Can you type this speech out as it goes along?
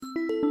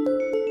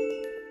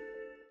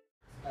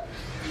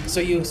So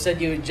you said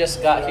you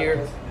just got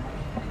here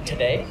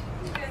today?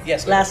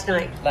 Yes. Last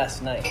night.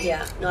 Last night.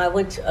 Yeah. No, I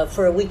went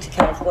for a week to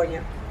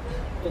California.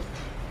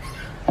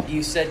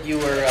 You said you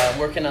were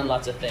working on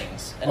lots of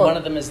things, and one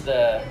of them is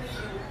the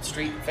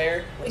street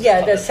fair?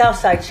 Yeah, the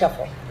Southside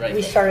Shuffle. Right.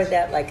 We started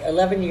that like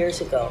 11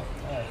 years ago.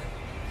 Oh.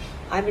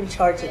 I'm in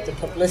charge of the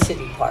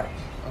publicity part.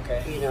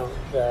 Okay. You know,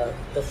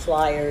 the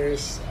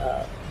flyers,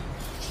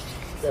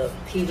 the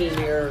TV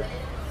mirror,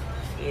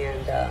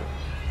 and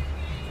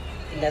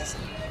that's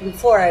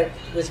before I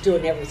was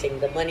doing everything,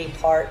 the money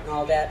part and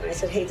all that. And I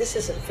said, hey, this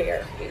isn't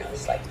fair. You know,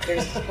 it's like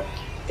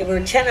there were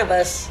 10 of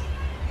us,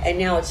 and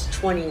now it's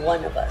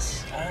 21 of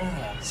us.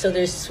 Ah. So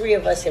there's 3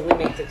 of us, and we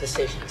make the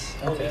decisions.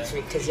 Okay. Only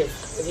 3, because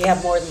if you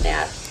have more than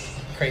that,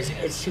 crazy.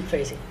 It's too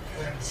crazy.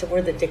 So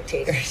we're the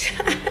dictators.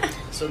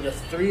 So the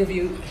 3 of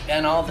you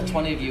and all the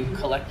 20 of you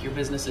collect your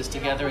businesses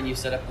together, and you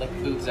set up like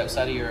booths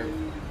outside of your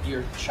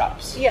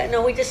shops. Yeah,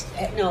 no, we just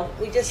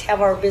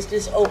have our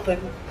business open,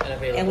 and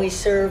available, and we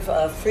serve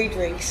free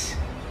drinks.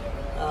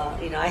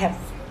 You know, I have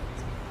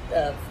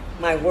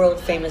my world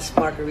famous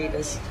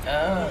margaritas.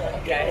 Oh,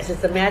 okay. Yeah, it's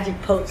the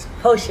magic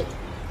potion.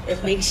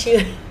 It makes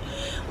you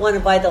want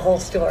to buy the whole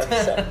store.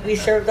 So we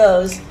serve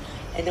those,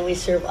 and then we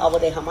serve agua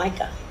de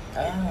Jamaica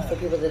for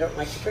people that don't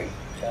like to drink.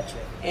 Gotcha.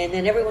 And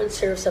then everyone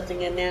serves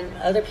something, and then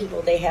other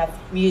people, they have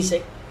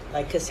music.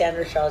 Like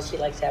Cassandra Shaw, she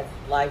likes to have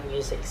live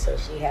music, so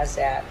she has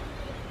that.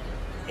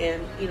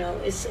 And you know,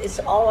 it's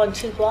all on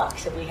 2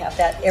 blocks, and we have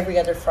that every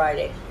other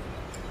Friday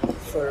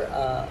for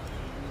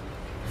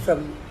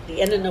from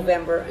the end of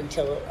November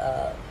until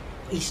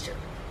Easter,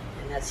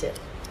 and that's it.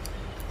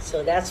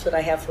 So that's what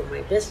I have for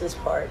my business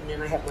part, and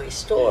then I have my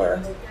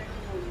store.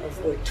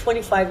 We're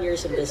 25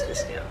 years in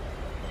business now.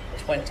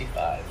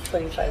 25.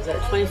 25 is our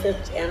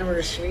 25th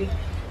anniversary.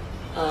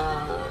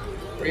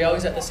 Were you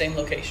always at the same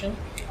location?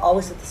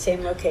 Always at the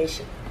same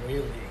location.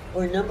 Really?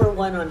 We're number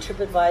 1 on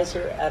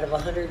TripAdvisor out of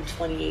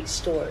 128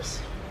 stores.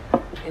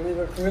 And we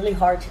work really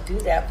hard to do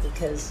that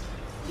because,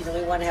 you know,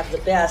 we want to have the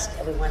best,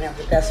 and we want to have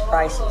the best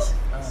prices.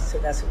 So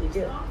that's what we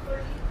do.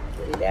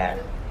 We do that.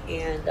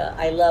 And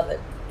I love it,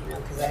 you know,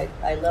 because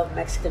I love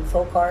Mexican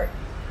folk art.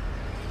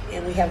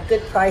 And we have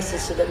good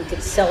prices so that we can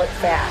sell it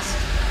fast.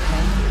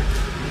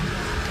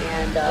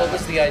 And what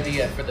was the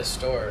idea for the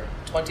store?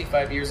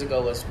 25 years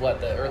ago was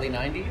what, the early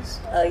 90s?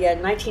 Yeah,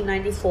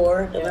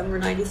 1994, November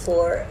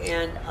 94,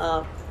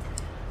 and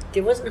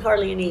there wasn't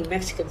hardly any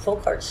Mexican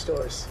folk art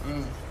stores.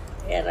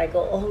 And I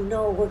go, oh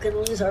no, we're going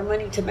to lose our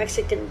money to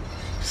Mexican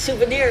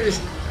souvenirs.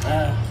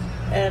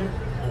 And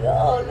I go,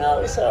 oh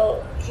no.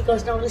 So he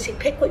goes, no, Lucy,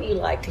 pick what you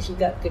like because you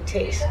got good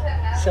taste.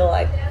 So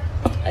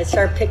I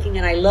started picking,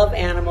 and I love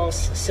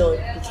animals, so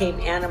it became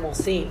animal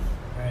themed.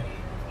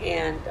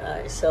 And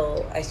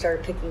so I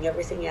started picking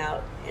everything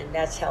out, and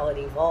that's how it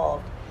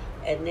evolved.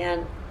 And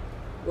then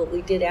what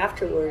we did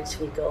afterwards,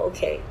 we go,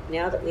 okay,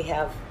 now that we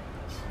have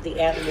the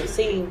animal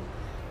theme,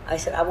 I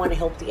said, I want to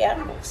help the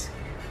animals.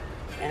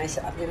 And I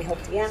said, I'm going to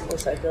help the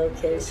animals. I go,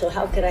 okay, so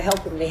how could I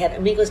help them? They had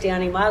Amigos de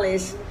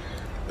Animales,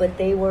 but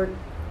they were,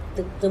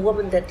 the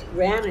woman that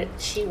ran it,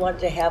 she wanted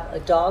to have a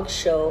dog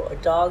show, a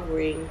dog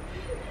ring.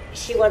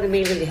 She wanted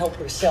mainly to help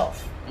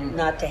herself,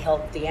 not to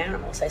help the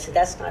animals. I said,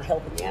 that's not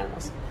helping the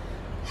animals.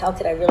 How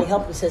could I really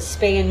help them? He says,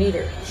 spay and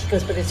neuter. She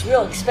goes, but it's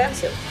real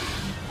expensive.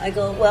 I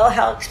go, well,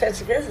 how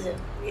expensive is it?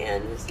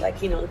 And it's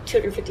like, you know,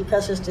 250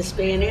 pesos to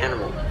spay an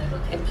animal,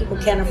 and people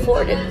can't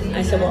afford it.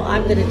 I said, well,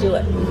 I'm going to do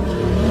it.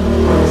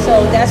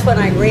 So that's when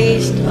I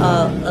raised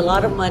a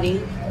lot of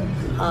money.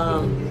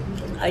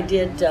 I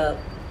did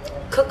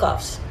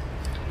cook-offs.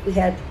 We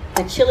had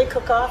the chili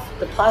cook-off,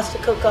 the pasta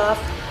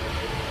cook-off,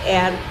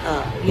 and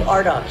the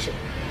art auction.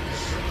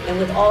 And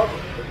with all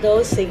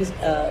those things,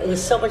 it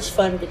was so much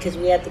fun because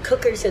we had the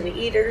cookers and the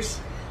eaters.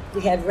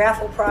 We had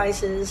raffle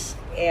prizes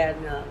and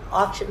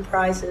auction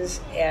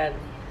prizes, and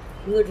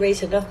we would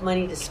raise enough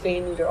money to spay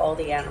and neuter all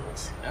the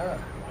animals. Oh.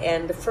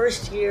 And the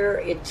first year,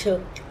 it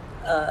took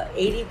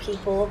 80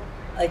 people.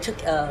 It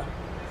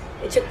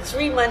took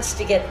 3 months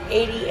to get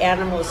 80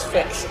 animals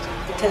fixed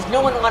because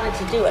no one wanted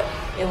to do it.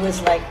 It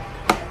was like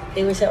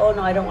they would say, "Oh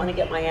no, I don't want to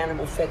get my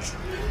animal fixed."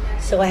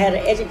 So I had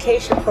an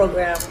education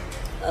program.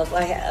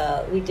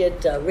 We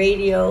did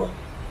radio,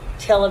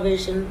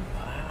 television.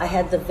 I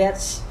had the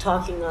vets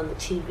talking on the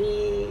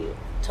TV,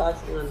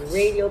 talking on the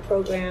radio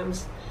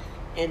programs,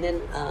 and then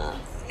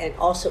and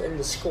also in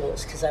the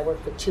schools because I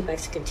worked with 2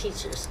 Mexican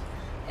teachers.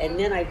 And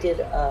then I did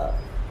a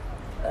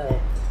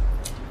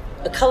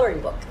coloring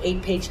book,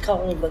 8-page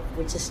coloring book,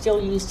 which is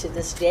still used to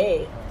this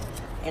day.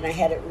 And I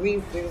had it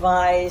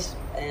revised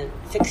and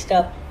fixed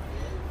up,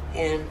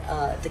 and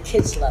the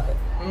kids love it.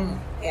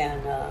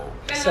 And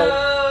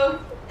so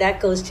that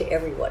goes to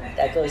everyone.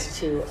 That goes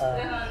to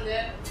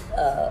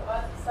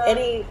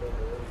any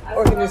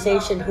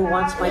organization who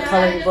wants my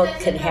coloring book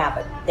can have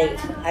it.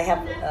 I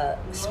have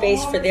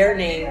space for their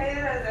name,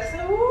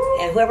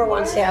 and whoever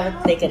wants to have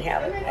it, they can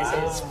have it. I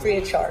said it's free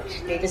of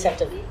charge. They just have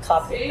to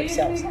copy it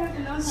themselves.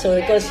 So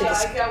it goes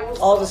to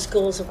all the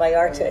schools of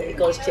Vallarta. It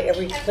goes to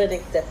every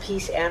clinic that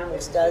Peace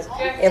Animals does.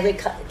 Every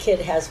kid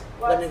has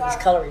one of these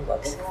coloring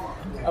books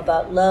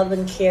about love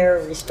and care,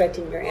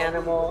 respecting your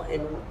animal,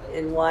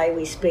 and why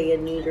we spay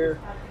and neuter,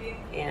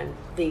 and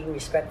being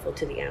respectful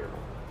to the animal.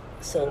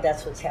 So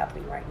that's what's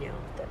happening right now.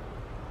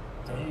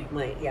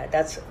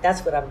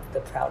 That's what I'm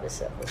the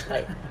proudest of, was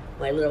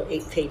my little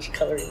 8-page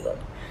coloring book.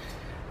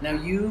 Now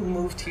you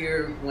moved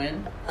here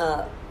when?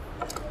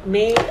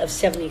 May of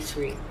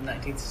 73.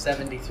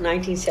 1973.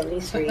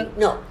 1973.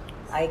 No,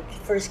 I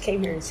first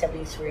came here in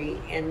 73,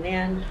 and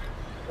then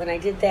when I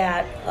did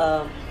that,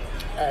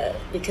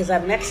 because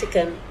I'm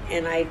Mexican,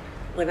 and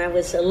when I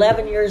was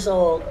 11 years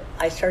old,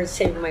 I started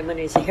saving my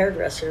money as a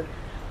hairdresser,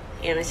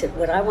 and I said,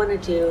 what I want to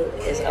do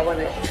is I want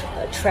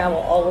to travel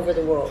all over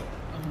the world.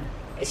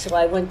 Mm-hmm. So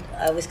I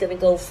was going to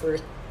go for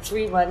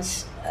 3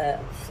 months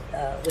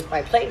with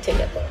my plane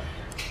ticket.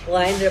 Well,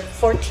 I ended up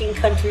 14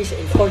 countries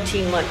in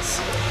 14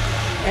 months.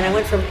 And I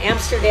went from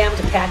Amsterdam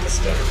to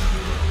Pakistan.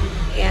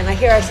 And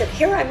I said,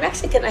 here I'm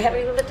Mexican, I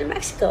haven't even been to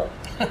Mexico.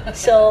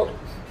 So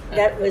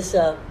that was,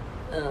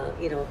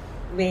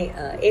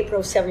 April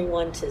of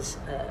 71 to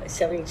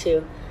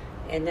 72.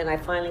 And then I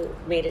finally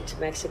made it to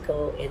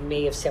Mexico in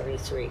May of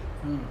 73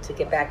 to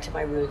get back to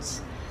my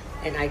roots.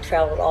 And I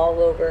traveled all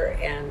over,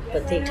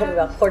 but they told me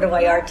about Puerto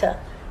Vallarta.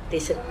 They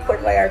said,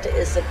 Puerto Vallarta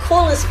is the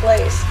coolest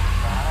place.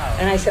 Wow.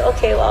 And I said,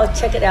 okay, well, I'll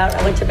check it out.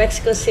 I went to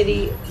Mexico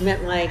City,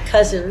 met my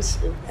cousins.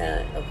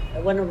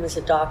 One of them is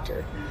a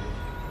doctor.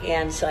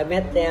 And so I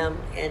met them,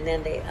 and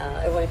then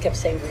everyone kept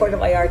saying Puerto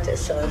Vallarta.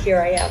 So here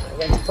I am. I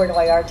went to Puerto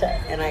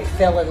Vallarta, and I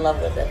fell in love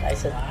with it. I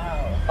said,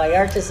 wow,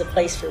 Vallarta is the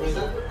place for me.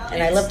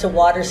 And I love to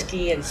water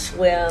ski and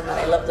swim, and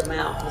I love the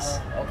mountains.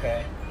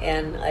 Okay.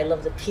 And I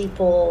love the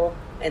people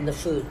and the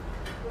food,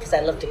 because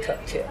I love to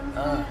cook too.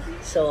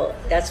 So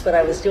that's what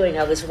I was doing.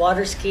 I was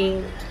water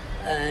skiing,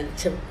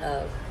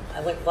 I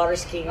went water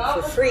skiing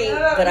for free,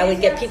 but I would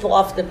get people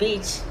off the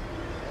beach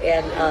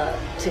and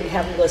to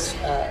have them go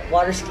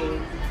water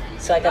skiing.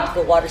 So I got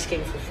to go water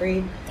skiing for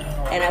free.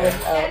 And I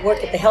would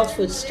work at the health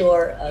food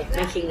store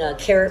making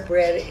carrot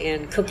bread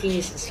and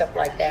cookies and stuff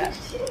like that.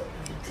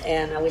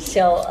 And I would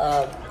sell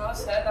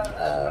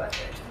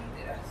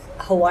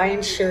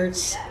Hawaiian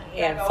shirts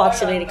and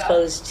Fox and Lady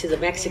clothes to the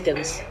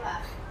Mexicans.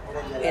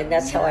 And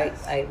that's how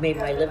I made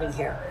my living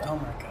here. Oh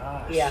my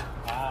gosh. Yeah.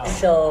 Wow.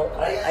 So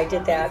I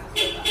did that.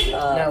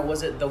 Now,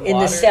 was it the water? In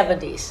the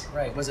 70s.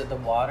 Right. Was it the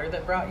water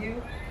that brought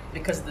you?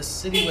 Because the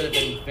city would have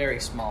been very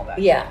small back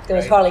then. Yeah, there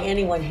was hardly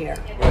anyone here.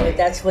 Right.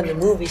 That's when the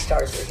movie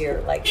stars were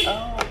here. Like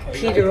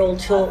Peter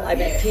O'Toole. I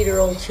met Peter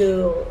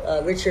O'Toole,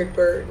 Richard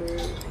Burton,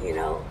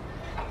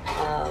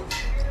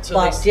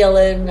 Bob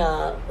Dylan,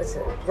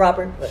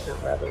 Robert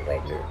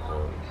Wagner.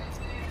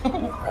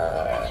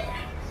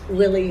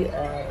 Willie,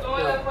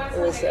 it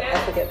was, I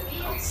forget,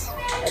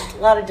 a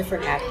lot of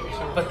different actors.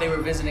 But they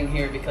were visiting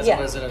here because it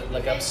was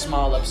a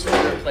small,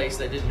 obscure place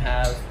that didn't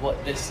have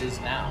what this is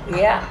now.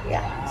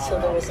 Yeah. So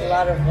there was a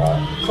lot of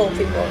cool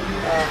people.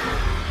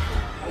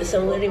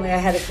 So anyway, I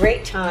had a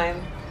great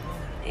time,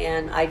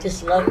 and I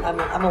just love,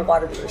 I'm a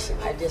water person.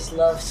 I just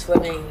love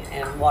swimming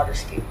and water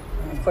skiing.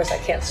 Of course, I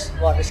can't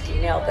water ski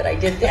now, but I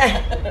did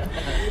that.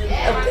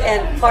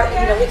 And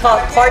we call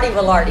it Party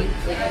Velarde.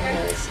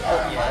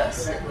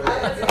 Yes.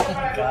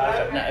 Gosh,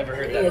 I've not ever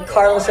heard that.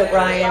 Carlos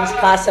O'Brien's,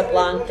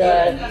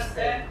 Casablanca.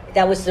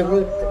 That was the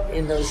route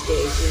in those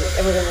days.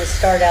 Everyone would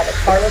start out at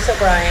Carlos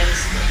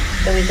O'Brien's,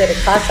 then we'd go to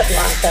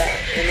Casablanca,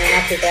 and then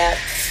after that,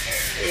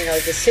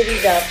 the City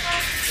Duck,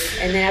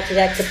 and then after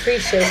that,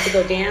 Capricios to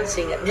go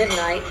dancing at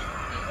midnight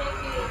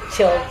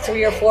till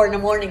 3 or 4 in the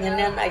morning, and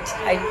then I'd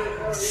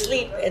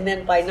sleep, and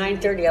then by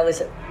 9:30 I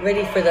was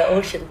ready for the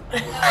ocean.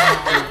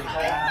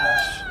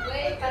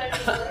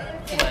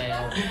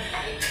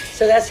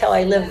 So that's how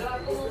I lived.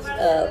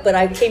 But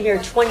I came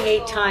here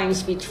 28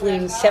 times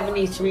between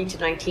 73 to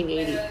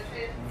 1980.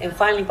 And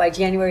finally, by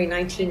January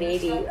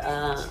 1980,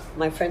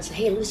 my friend said,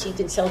 hey, Lucy, you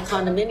can sell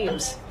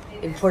condominiums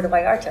in Puerto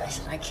Vallarta. I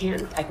said,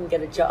 I can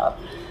get a job.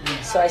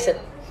 So I said,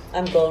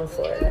 I'm going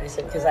for it. I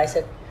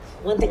said,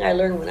 one thing I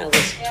learned when I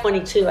was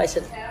 22, I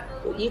said,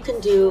 what you can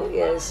do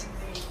is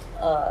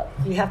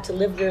you have to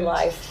live your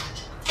life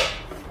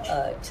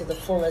to the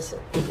fullest.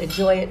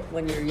 Enjoy it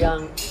when you're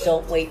young.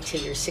 Don't wait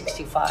till you're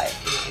 65.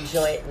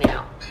 Enjoy it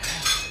now.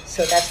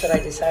 So that's what I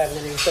decided. I'm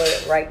going to enjoy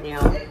it right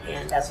now,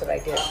 and that's what I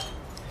did.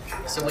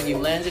 So when you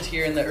landed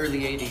here in the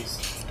early 80s,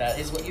 that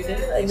is what you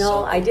did?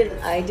 No, I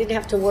didn't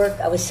have to work.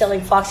 I was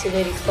selling Foxy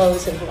Lady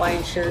clothes and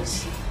Hawaiian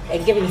shirts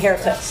and giving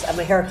haircuts. I'm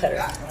a hair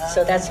cutter.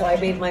 So that's how I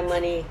made my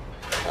money.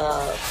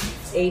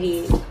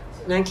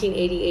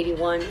 1980,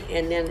 81,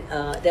 and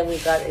then we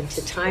got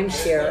into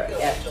timeshare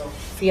at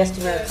Fiesta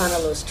Americana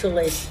Los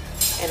Tules,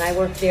 and I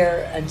worked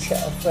there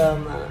until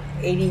from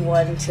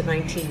 81 to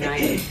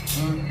 1990,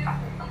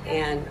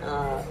 and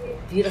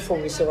beautiful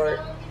resort,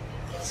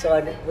 so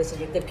it was a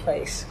good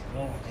place.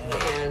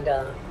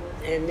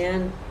 And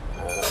then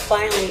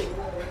finally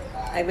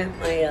I met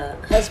my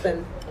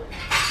husband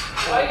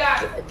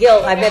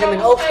Gil, I met him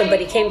in Oakland, but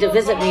he came to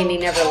visit me and he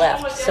never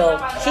left. So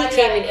he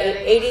came in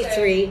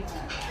 '83,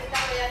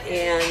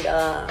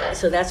 and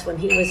so that's when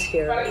he was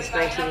here. It was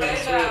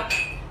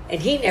 1983,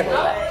 and he never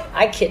left.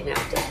 I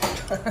kidnapped him.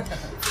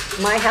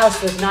 My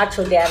house was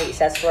Nacho Daddy's.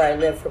 That's where I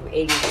lived from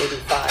 '80 to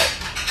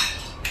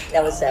 '85.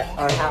 That was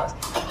our house.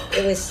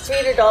 It was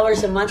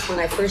 $300 a month when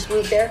I first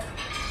moved there.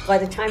 By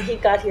the time he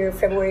got here,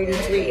 February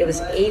 '83, it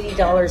was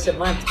 $80 a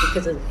month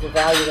because of the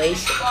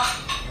valuation.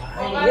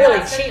 Really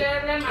cheap.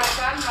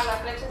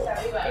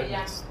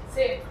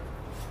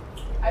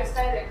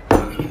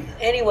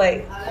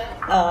 Anyway,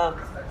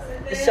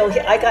 so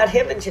I got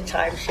him into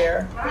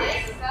timeshare,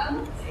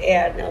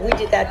 and we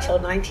did that till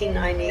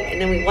 1990,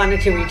 and then we wanted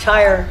to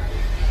retire,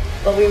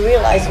 but we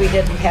realized we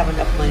didn't have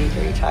enough money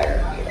to retire.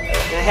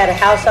 And I had a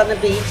house on the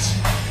beach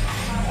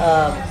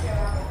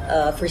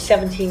for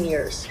 17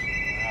 years.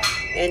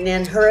 And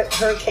then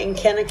Hurricane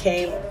Kenna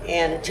came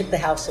and it took the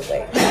house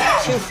away. 2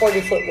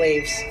 40-foot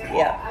waves.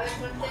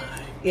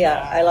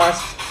 Yeah. I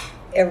lost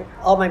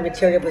all my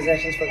material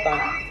possessions were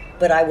gone,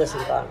 but I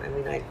wasn't gone. I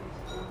mean,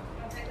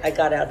 I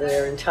got out of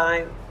there in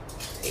time,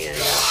 and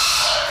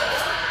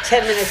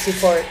 10 minutes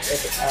before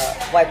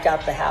it wiped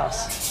out the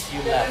house.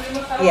 You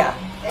left. Yeah.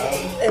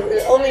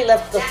 It only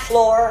left the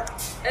floor.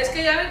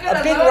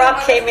 A big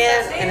rock came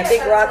in and a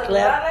big rock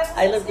left.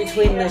 I lived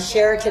between the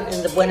Sheraton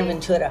and the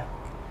Buenaventura.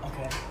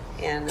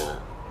 And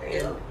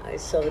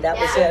so that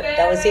was it.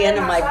 That was the end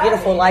of my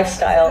beautiful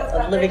lifestyle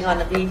of living on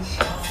the beach.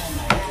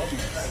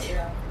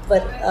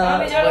 But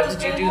what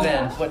did you do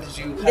then? How did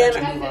you move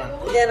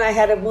on? Then I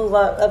had to move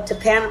up to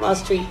Panama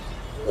Street,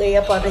 way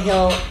up on the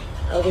hill,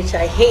 which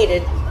I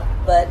hated.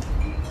 But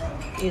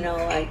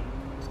I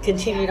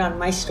continued on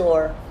my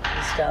store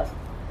and stuff.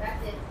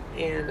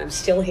 And I'm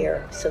still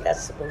here, so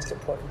that's the most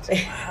important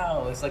thing.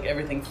 Wow, it's like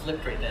everything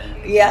flipped right then.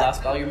 Yeah. You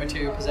lost all your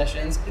material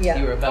possessions. Yeah.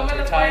 You were about to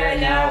retire,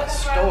 and now a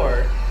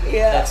store.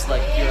 Yeah. That's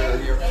like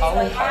your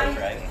calling card,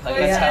 right? Like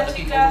that's how the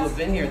people who have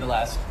been here the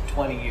last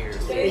 20 years.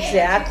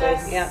 Exactly.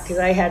 Yeah, because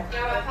I had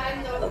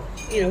a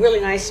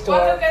really nice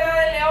store,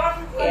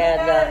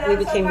 and we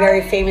became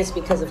very famous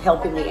because of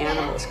helping the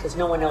animals, because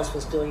no one else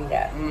was doing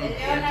that.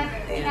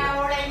 And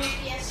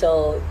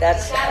so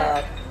that's.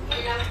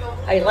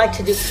 I like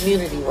to do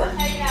community work.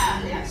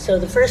 So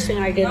the first thing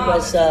I did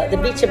was the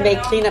Beach and Bay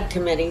Cleanup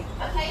Committee.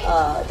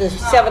 There's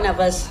 7 of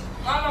us,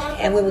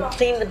 and we would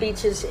clean the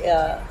beaches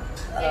at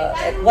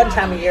one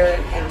time a year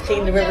and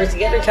clean the rivers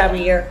the other time a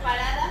year.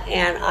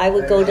 And I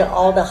would go to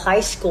all the high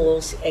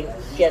schools and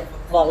get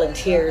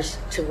volunteers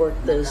to work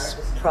those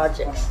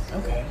projects.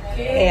 Okay.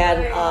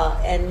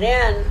 And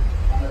then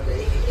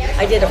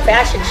I did a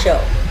fashion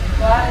show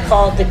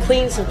called The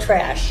Queens of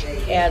Trash,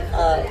 and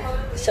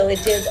so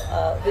it did.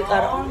 We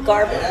got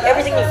garbage,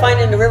 everything you find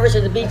in the rivers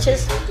or the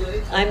beaches.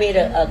 I made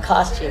a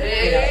costume.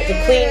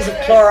 The Queens of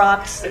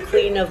Clorox, the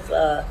Queen of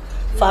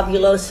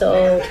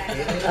Fabuloso,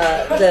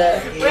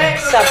 the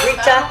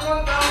Sabrita,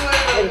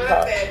 what do you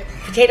call it?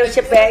 Potato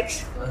chip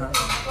bags.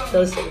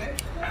 Those things.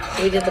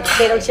 So we did the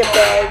potato chip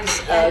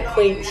bags.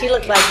 Queen. She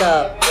looked like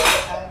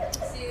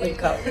what do you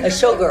call it? A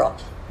showgirl.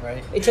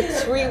 Right. It took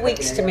 3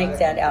 weeks to make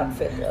that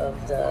outfit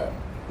of the.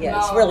 Yeah,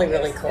 it's really,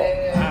 really cool.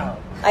 Wow.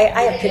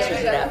 I have pictures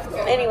of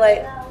that.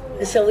 Anyway,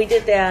 so we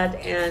did that,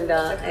 and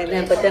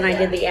then I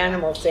did the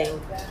animal thing,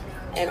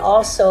 and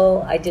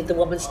also I did the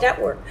Women's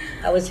Network.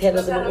 I was head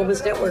of the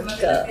Women's Network.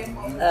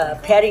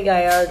 Patty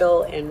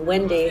Gallardo and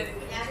Wendy,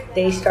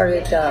 they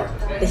started.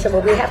 They said,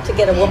 "Well, we have to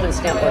get a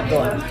Women's Network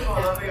going,"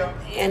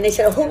 and they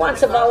said, "Who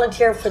wants to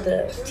volunteer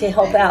to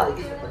help out?"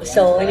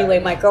 So anyway,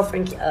 my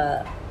girlfriend.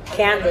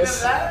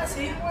 Candace,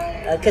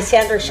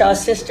 Cassandra Shaw's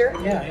sister.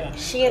 Yeah.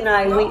 She and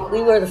I,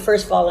 we were the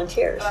first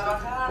volunteers.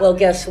 Well,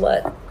 guess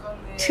what?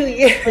 2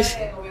 years.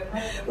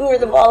 We were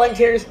the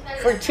volunteers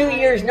for 2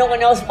 years. No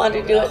one else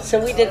wanted to do it, so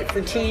we did it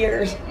for 2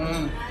 years.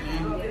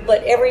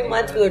 But every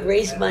month we would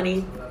raise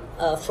money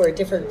for a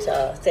different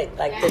thing,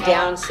 like the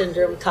Down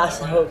syndrome,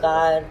 Casa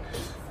Hogar,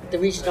 the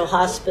regional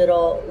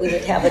hospital. We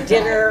would have a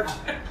dinner.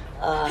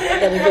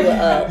 Then we'd do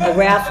a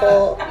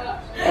raffle.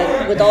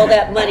 And with all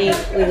that money,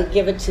 we would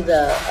give it to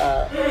the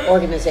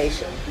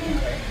organization.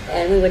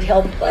 And we would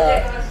help,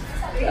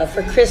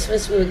 for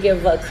Christmas, we would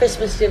give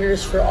Christmas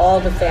dinners for all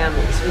the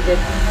families. We did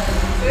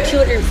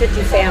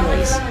 250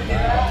 families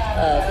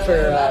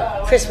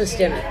for Christmas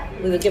dinner.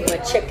 We would give them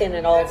a chicken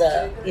and all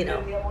the,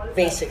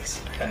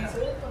 basics.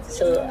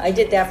 So I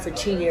did that for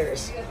 2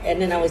 years. And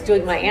then I was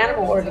doing my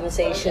animal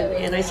organization,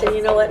 and I said,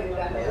 you know what?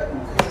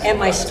 And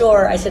my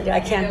store, I said,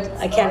 I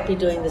can't be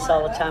doing this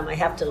all the time. I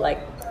have to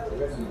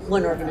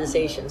one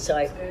organization, so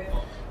I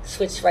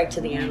switched right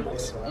to the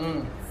animals.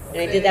 And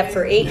I did that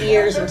for 8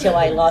 years until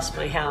I lost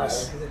my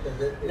house.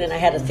 And then I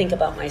had to think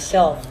about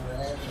myself.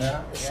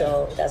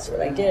 So that's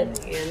what I did.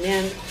 And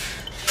then,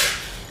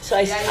 so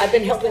I've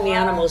been helping the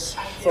animals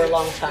for a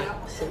long time.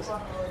 Since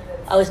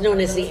I was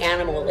known as the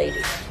animal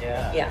lady.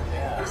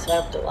 Yeah. So I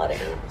helped a lot of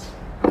animals.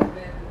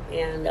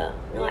 And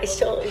I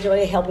still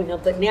enjoy helping them.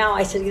 But now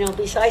I said,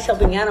 besides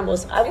helping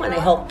animals, I want to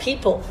help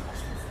people.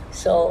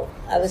 So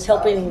I was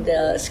helping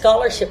the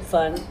scholarship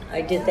fund.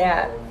 I did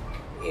that,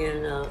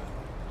 and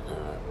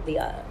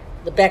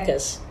the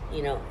Beccas,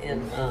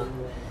 and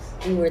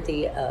we were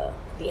the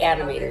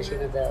animators,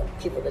 the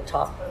people that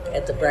talk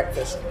at the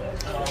breakfast.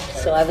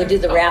 So I would do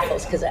the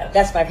raffles because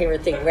that's my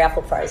favorite thing,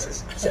 raffle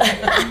prizes. So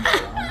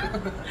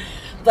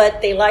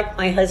but they liked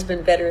my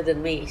husband better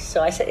than me,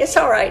 so I said, it's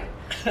all right.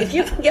 If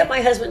you can get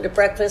my husband to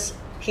breakfast,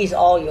 he's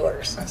all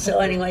yours. So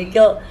anyway,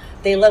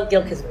 they love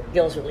Gil because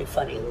Gil's really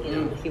funny.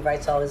 He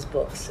writes all his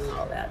books and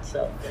all that.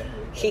 So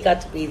he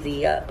got to be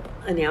the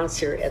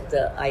announcer at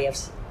the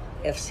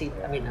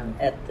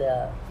at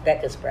the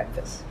Becca's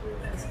breakfast.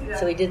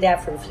 So we did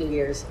that for a few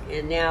years,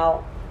 and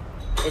now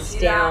it's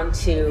down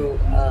to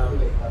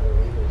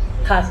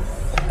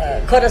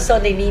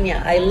Corazón de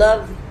Niña. I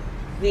love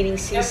meeting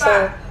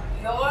Cecil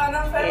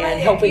and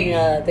helping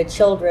the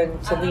children.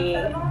 To me,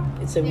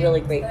 it's a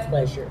really great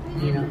pleasure.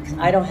 'Cause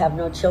I don't have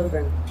no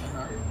children,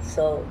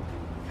 so.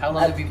 How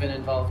long have you been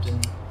involved in?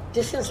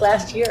 Just since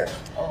last year.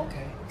 Oh,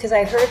 okay. Because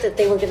I heard that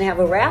they were going to have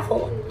a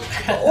raffle.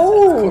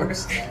 Oh,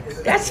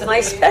 that's my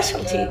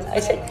specialty. I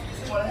said,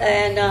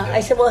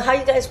 well, what are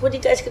you guys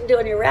going to do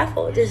on your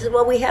raffle? They said,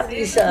 well, we have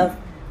these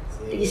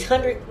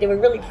 100. They were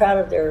really proud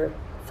of their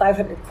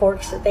 500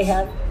 corks that they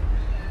had,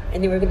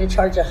 and they were going to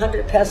charge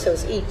 100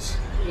 pesos each,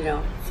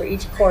 for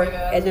each cork,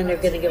 and then they're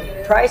going to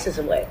give prizes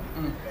away.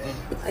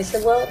 I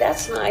said, well,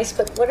 that's nice,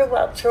 but what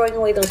about throwing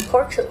away those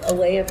corks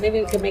away, and maybe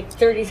we can make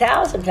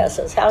 30,000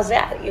 pesos? How's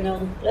that?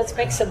 Let's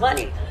make some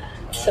money.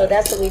 So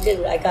that's what we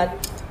did. I got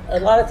a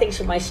lot of things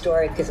from my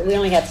story because we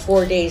only had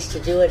 4 days to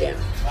do it in.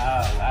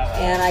 Wow.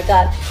 And I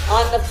got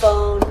on the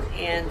phone,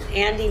 and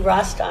Andy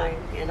Rostein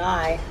and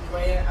I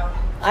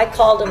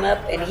called him up,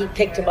 and he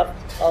picked him up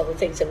all the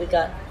things, and we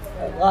got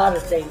a lot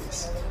of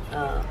things.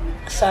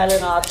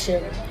 Silent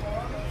auction.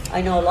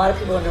 I know a lot of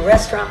people in the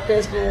restaurant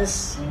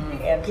business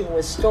and people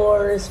with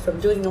stores from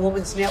doing the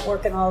Women's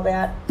Network and all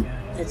that.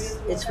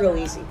 It's real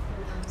easy.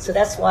 So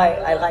that's why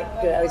I like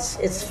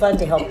it's fun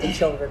to help the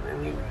children. I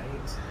mean,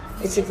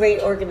 it's a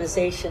great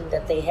organization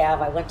that they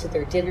have. I went to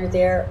their dinner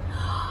there.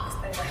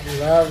 I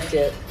loved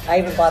it. I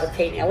even bought a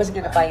painting. I wasn't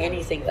going to buy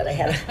anything, but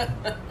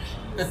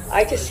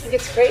I just think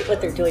it's great what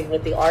they're doing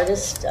with the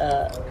artists,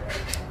 the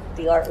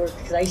artwork,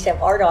 because I used to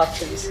have art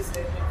auctions.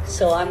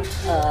 So I'm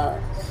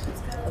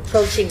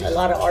approaching a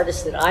lot of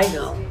artists that I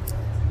know,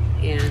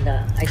 and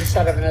I just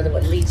thought of another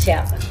one, Lee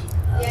Chapman,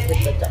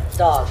 with the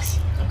dogs.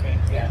 Okay,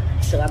 yeah.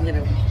 So I'm going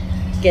to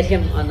get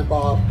him on the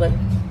ball, but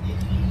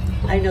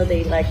I know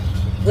they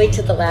wait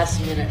till the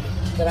last minute,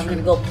 but I'm going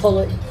to go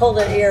pull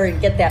their ear and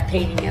get that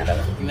painting out of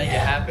them. Make it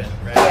happen,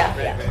 right?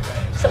 Yeah.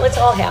 Right. So it's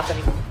all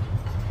happening.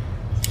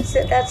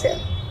 That's it.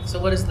 So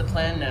what is the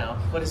plan now?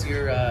 What is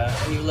your,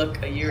 when you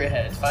look a year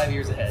ahead, 5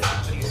 years ahead,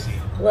 what do you see?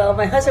 Well,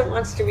 my husband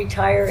wants to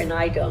retire and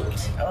I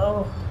don't.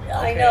 Oh, okay.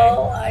 I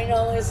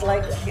know. It's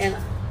and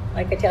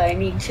like I tell you, I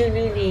need 2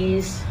 new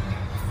knees,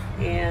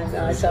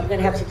 and so I'm going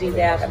to have to do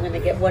that. I'm going to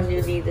get 1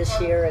 new knee this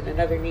year and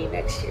another knee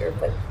next year,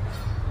 but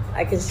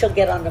I can still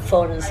get on the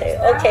phone and say,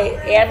 okay,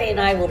 Andy and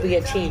I will be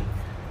a team.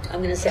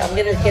 I'm going to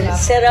get it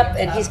set up,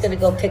 and he's going to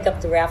go pick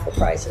up the raffle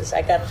prizes.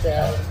 I got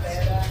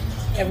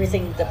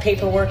everything, the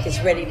paperwork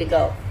is ready to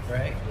go.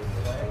 Right.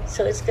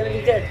 So it's going to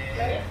be good.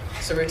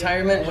 So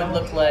retirement would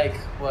look like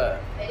what?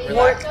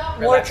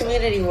 More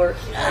community work.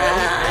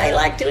 I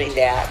like doing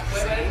that.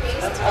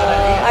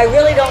 I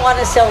really don't want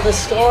to sell the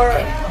store.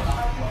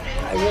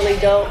 I really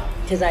don't,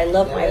 because I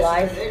love my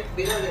life.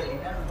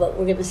 But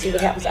we're going to see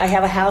what happens. I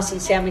have a house in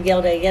San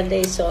Miguel de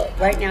Allende, so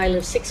right now I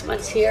live 6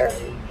 months here,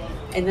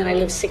 and then I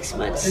live 6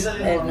 months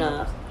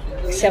in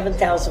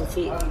 7,000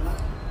 feet.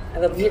 I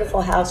have a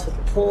beautiful house with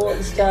a pool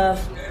and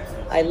stuff.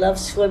 I love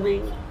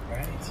swimming,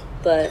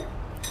 but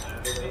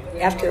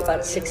after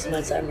about 6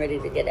 months, I'm ready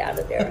to get out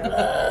of there.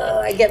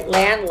 I get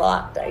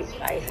landlocked.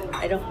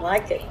 I don't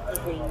like it,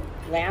 being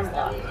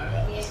landlocked.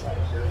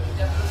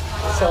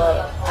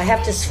 So I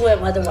have to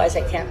swim, otherwise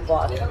I can't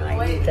walk, and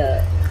I need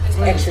to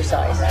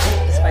exercise.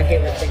 It's my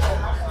favorite thing.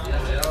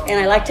 And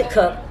I like to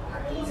cook.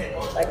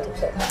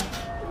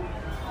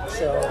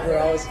 So we're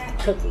always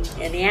cooking.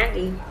 And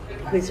Andy,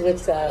 who's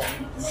with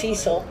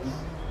Cecil,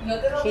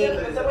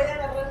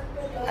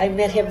 I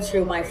met him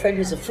through my friend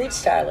who's a food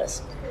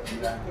stylist.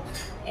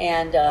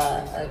 And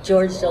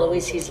George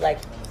DeLuise, he's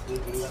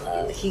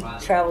he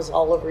travels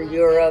all over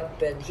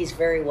Europe, and he's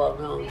very well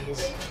known.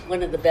 He's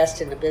one of the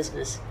best in the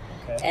business.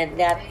 Okay.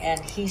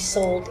 And he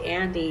sold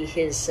Andy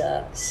his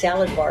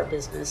salad bar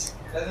business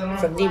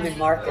from Neiman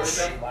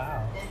Marcus.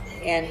 Wow.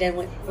 And then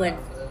when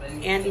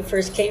Andy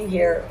first came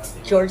here,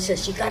 George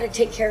says, you got to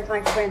take care of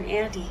my friend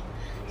Andy.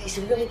 He's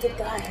a really good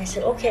guy. I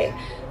said, okay.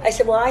 I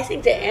said, well, I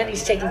think that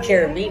Andy's taking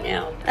care of me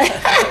now.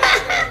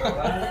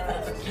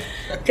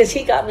 Because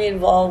he got me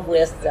involved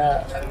with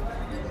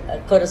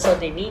Corazon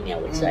de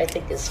Niña, which I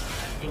think is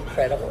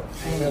incredible.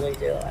 I really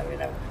do. I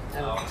mean, I'm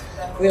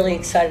really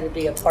excited to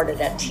be a part of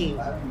that team,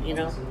 you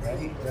know?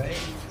 Right.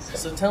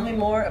 So tell me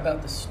more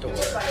about the store.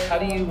 How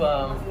do you,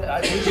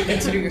 would you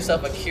consider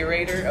yourself a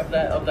curator of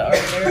the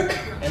art there?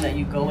 And that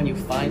you go and you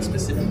find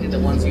specifically the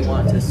ones you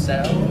want to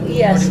sell?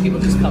 Yes. Or do people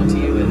just come to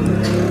you?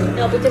 And...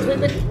 No, because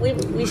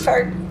we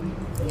started,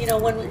 you know,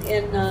 when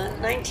in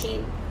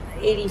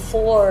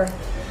 1984,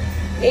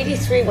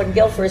 83, when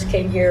Gil first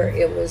came here,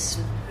 I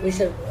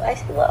said,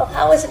 well,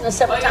 how is it in the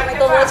summertime? I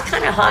go, well, it's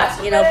kind of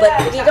hot, you know,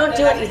 but if you don't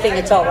do anything,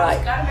 it's all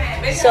right.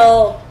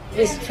 So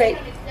we straight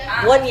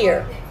 1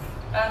 year.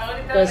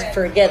 Goes,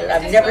 forget it.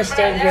 I've never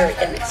stayed here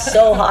again. It's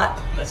so hot.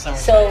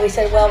 So we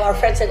said, well, our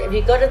friend said, if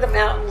you go to the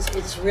mountains,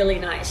 it's really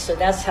nice. So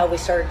that's how we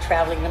started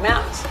traveling the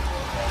mountains.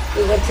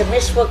 We went to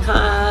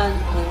Michoacan.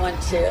 We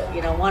went to,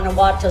 you know,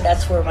 Guanajuato.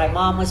 That's where my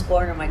mom was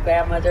born and my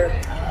grandmother.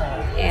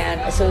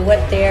 And so we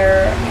went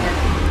there,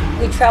 and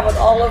we traveled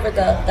all over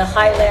the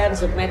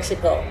highlands of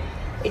Mexico.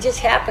 It just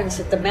happens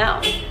that the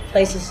mountain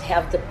places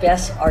have the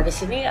best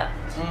artisanía.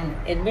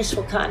 And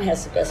Michoacan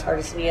has the best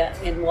artisanía.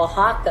 In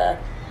Oaxaca,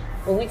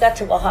 when we got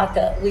to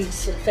Oaxaca, we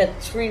spent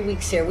 3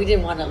 weeks there. We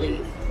didn't want to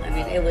leave. I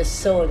mean, it was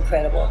so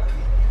incredible.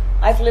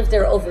 I've lived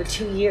there over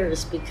 2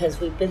 years because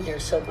we've been there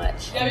so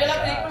much.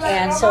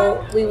 And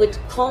so we would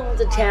comb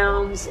the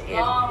towns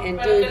and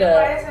do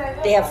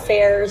they have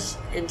fairs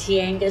and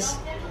tiangas.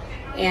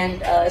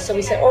 And so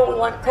we said, oh, we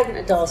want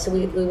coconut dolls. So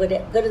we would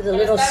go to the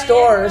little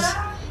stores,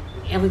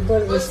 and we'd go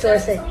to the store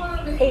and say,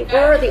 hey,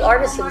 where are the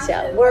artisans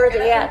at? Where are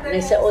they at? And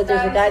they said, oh,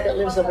 there's a guy that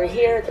lives over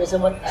here. So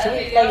we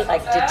played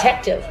like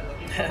detective.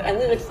 And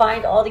we would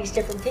find all these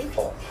different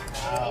people.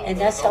 And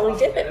that's how we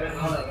did it,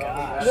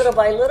 little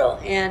by little.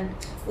 And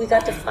we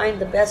got to find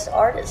the best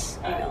artists,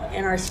 you know,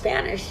 and our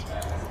Spanish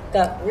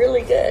got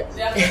really good.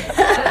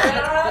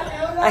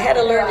 I had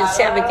to learn in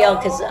San Miguel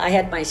because I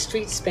had my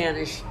street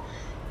Spanish,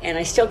 and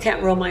I still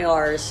can't roll my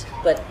R's,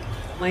 but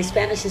my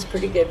Spanish is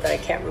pretty good, but I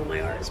can't roll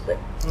my R's. But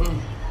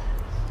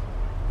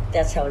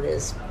that's how it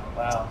is.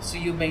 Wow. So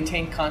you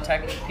maintain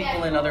contact with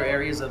people in other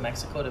areas of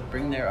Mexico to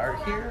bring their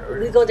art here? Or?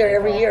 We go there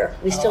every year.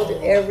 We still do.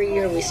 Every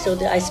year we still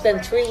do. I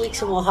spend 3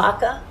 weeks in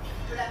Oaxaca.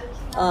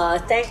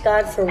 Thank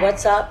God for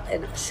WhatsApp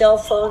and cell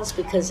phones,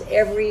 because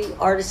every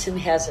artisan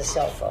has a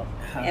cell phone.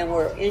 And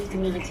we're in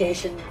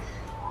communication.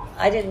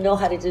 I didn't know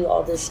how to do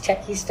all this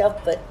techie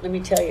stuff, but let me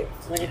tell you,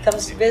 when it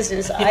comes to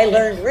business, I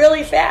learned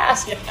really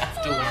fast. You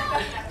have to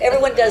learn.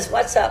 Everyone does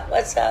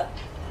WhatsApp.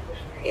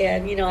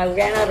 And, you know, I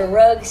ran out of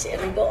rugs, and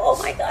I go, oh,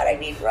 my God, I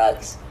need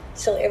rugs.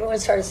 So everyone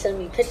started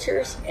sending me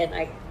pictures, and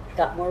I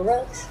got more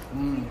rugs.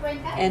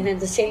 And then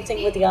the same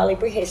thing with the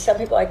alebrijes. Some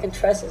people I can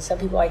trust, and some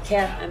people I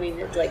can't. I mean,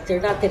 it's like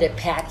they're not good at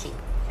packing.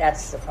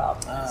 That's the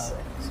problem.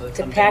 So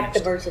to pack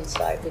the merchant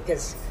side,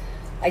 because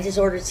I just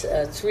ordered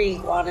 3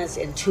 iguanas,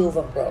 and 2 of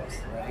them broke.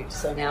 Right.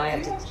 So now I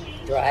have to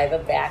drive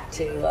him back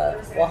to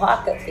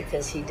Oaxaca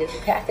because he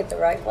didn't pack it the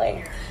right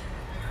way.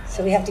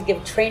 So we have to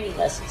give training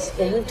lessons.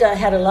 And we've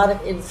had a lot of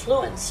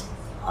influence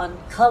on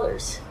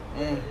colors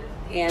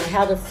and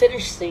how to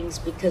finish things,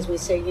 because we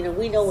say, you know,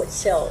 we know what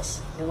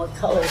sells and what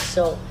colors.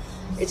 So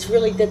it's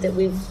really good that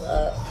we've,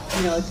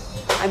 you know,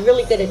 I'm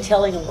really good at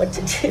telling them what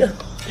to do.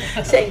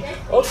 Saying,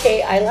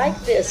 okay, I like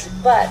this,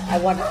 but I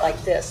want it like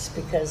this,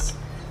 because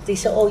they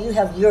say, oh, you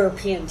have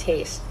European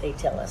taste, they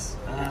tell us.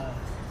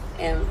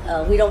 And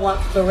we don't want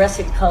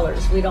fluorescent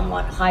colors. We don't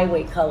want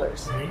highway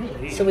colors.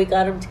 Really? So we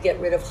got them to get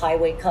rid of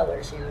highway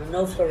colors, you know,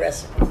 no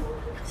fluorescent.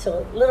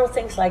 So little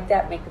things like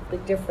that make a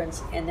big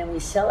difference, and then we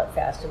sell it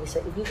faster. We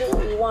say, if you do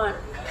what you want,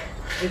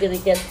 you're gonna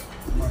get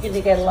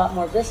a lot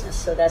more business.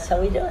 So that's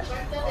how we do it.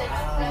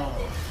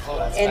 Oh,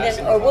 that's And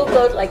then, or we'll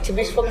go like to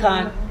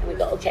Michoacan, and we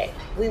go, okay,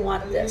 we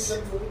want this.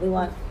 We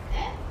want,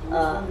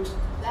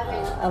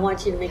 I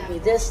want you to make me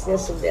this,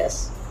 this, and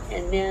this.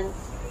 And then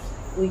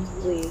we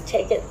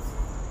take it.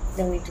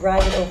 Then we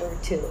drive it over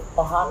to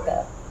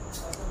Oaxaca,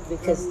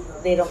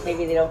 because they don't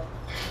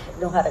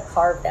know how to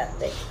carve that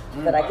thing.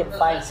 But I can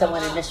find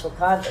someone in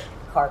Michoacan that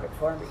can carve it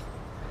for me.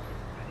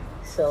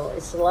 So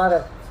it's a lot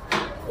of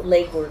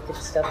legwork and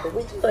stuff, but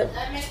we do it.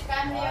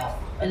 Wow.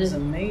 That is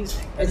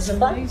amazing. That it's is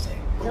fun.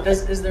 amazing. No,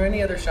 Is there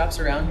any other shops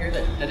around here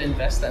that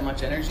invest that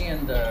much energy?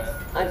 And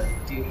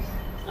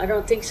I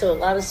don't think so. A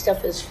lot of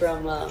stuff is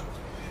from,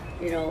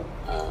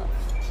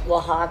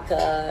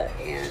 Oaxaca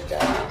and.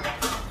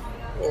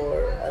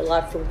 Or a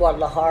lot from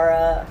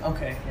Guadalajara.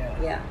 Okay,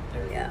 yeah.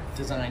 They're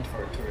designed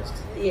for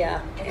tourists.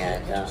 Yeah,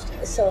 and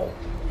so,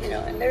 you know,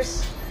 and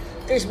there's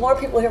more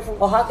people here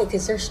from Oaxaca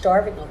because they're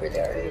starving over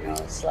there. You know,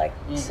 it's like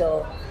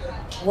so.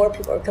 More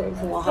people are coming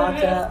from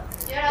Oaxaca,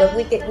 but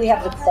we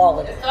have the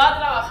quality.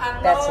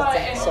 That's the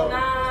thing. So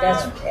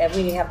and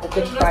we have the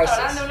good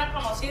prices.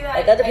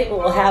 Like other people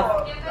will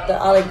have the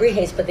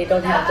alebrijes, but they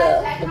don't have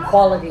the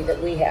quality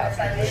that we have,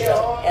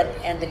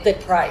 and the good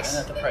price.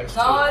 And at the price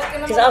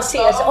too. Because I'll see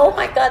us, oh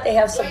my God, they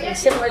have something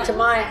similar to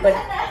mine, but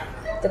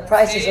the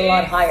price is a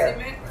lot higher.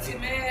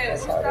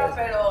 That's how it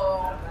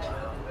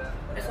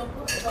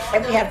is.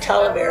 And we have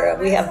Talavera.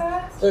 We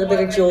have little bit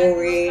of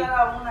jewelry,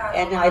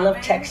 and I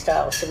love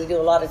textiles, so we do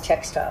a lot of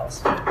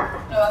textiles.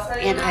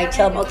 And I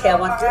tell them, okay, I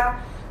want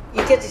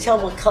you get to tell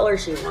them what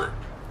colors you want.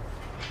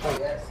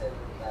 Let's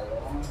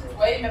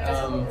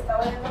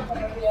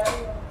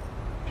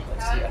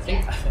see, I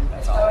think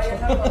that's all.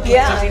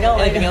 Yeah, I know.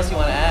 Anything else you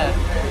want to add?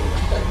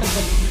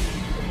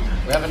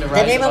 We're having to The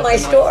rise name of above my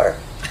the store,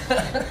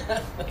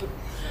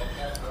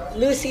 noise.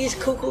 Lucy's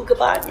Cuckoo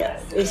Cabana.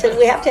 We said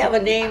we have to have a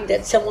name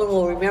that someone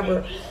will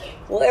remember.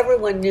 Well,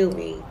 everyone knew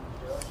me,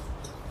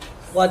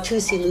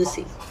 Watusi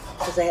Lucy,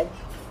 because I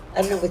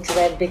don't know, because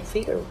I had big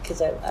feet or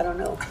because I don't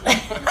know.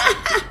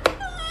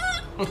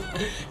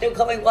 They would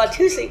call me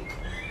Watusi.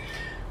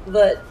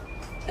 But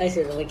I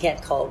said, well, we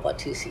can't call it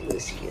Watusi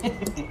Lucy.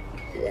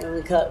 And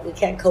we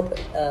can't cope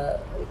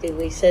it.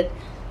 We said,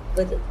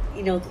 but,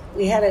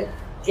 we had to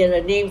get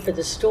a name for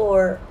the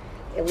store,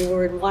 and we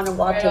were in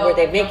Guanajuato where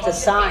they make the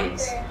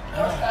signs.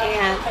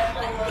 And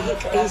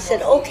he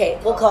said, okay,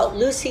 we'll call it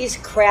Lucy's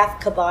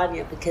Craft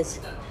Cabana because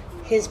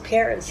his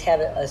parents had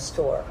a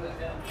store.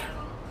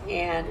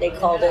 And they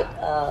called it,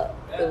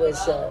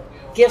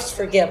 Gifts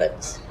for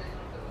Gibbons.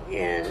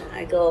 And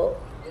I go,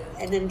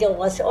 and then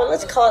Gil said, oh,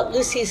 let's call it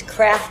Lucy's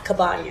Craft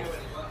Cabana.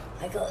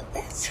 I go,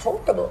 that's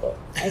horrible.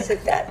 I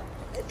said,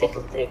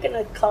 they're going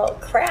to call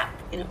it crap,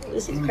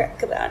 Lucy's Craft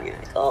Cabana.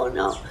 I go, oh,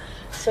 no.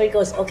 So he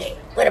goes, okay,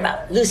 what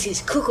about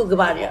Lucy's Cuckoo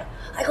Cabana?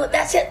 I go,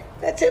 that's it.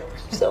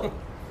 So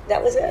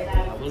that was it.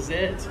 That was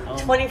it. Oh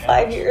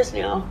 25 years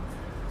now.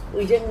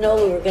 We didn't know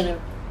we were going to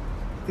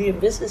be in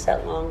business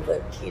that long,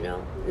 but,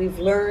 we've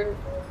learned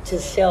to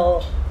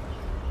sell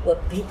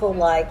what people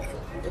like,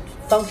 the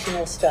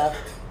functional stuff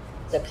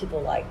that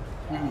people like,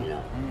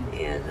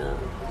 and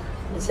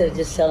instead of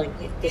just selling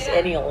just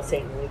any old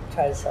thing, we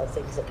try to sell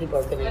things that people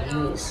are going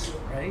to use.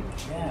 Right?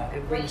 Yeah.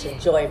 And brings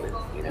enjoyment,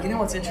 You know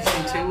what's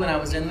interesting too? When I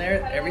was in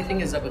there, everything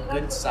is of a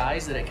good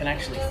size that it can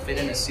actually fit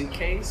in a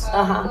suitcase.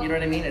 Uh-huh. You know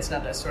what I mean? It's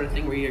not that sort of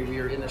thing where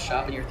you're in the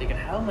shop and you're thinking,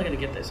 how am I going to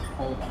get this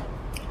home?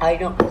 I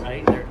know.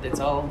 Right? It's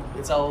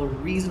all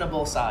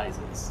reasonable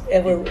sizes.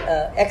 And we're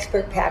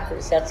expert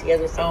packers. That's the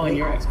other thing. Oh, and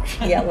you're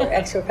expert. Yeah, we're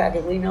expert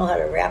packers. We know how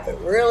to wrap it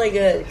really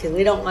good because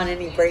we don't want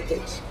any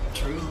breakage.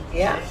 True.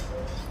 Yeah.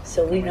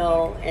 So we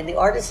know, and the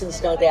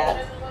artisans know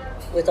that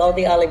with all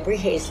the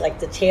alebrijes, like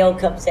the tail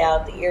comes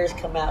out, the ears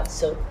come out,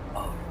 so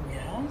Oh,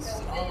 yes?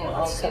 it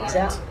all comes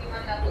out.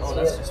 Oh,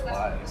 that's just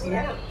wise.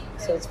 Yeah,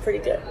 so it's pretty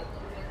good.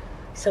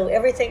 So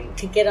everything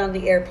to get on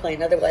the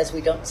airplane, otherwise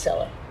we don't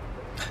sell it.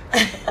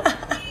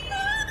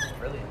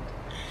 Brilliant.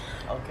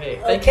 Okay,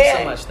 thank you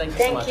so much. Thank you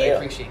so much. I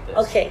appreciate this.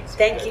 Okay,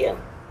 thank you.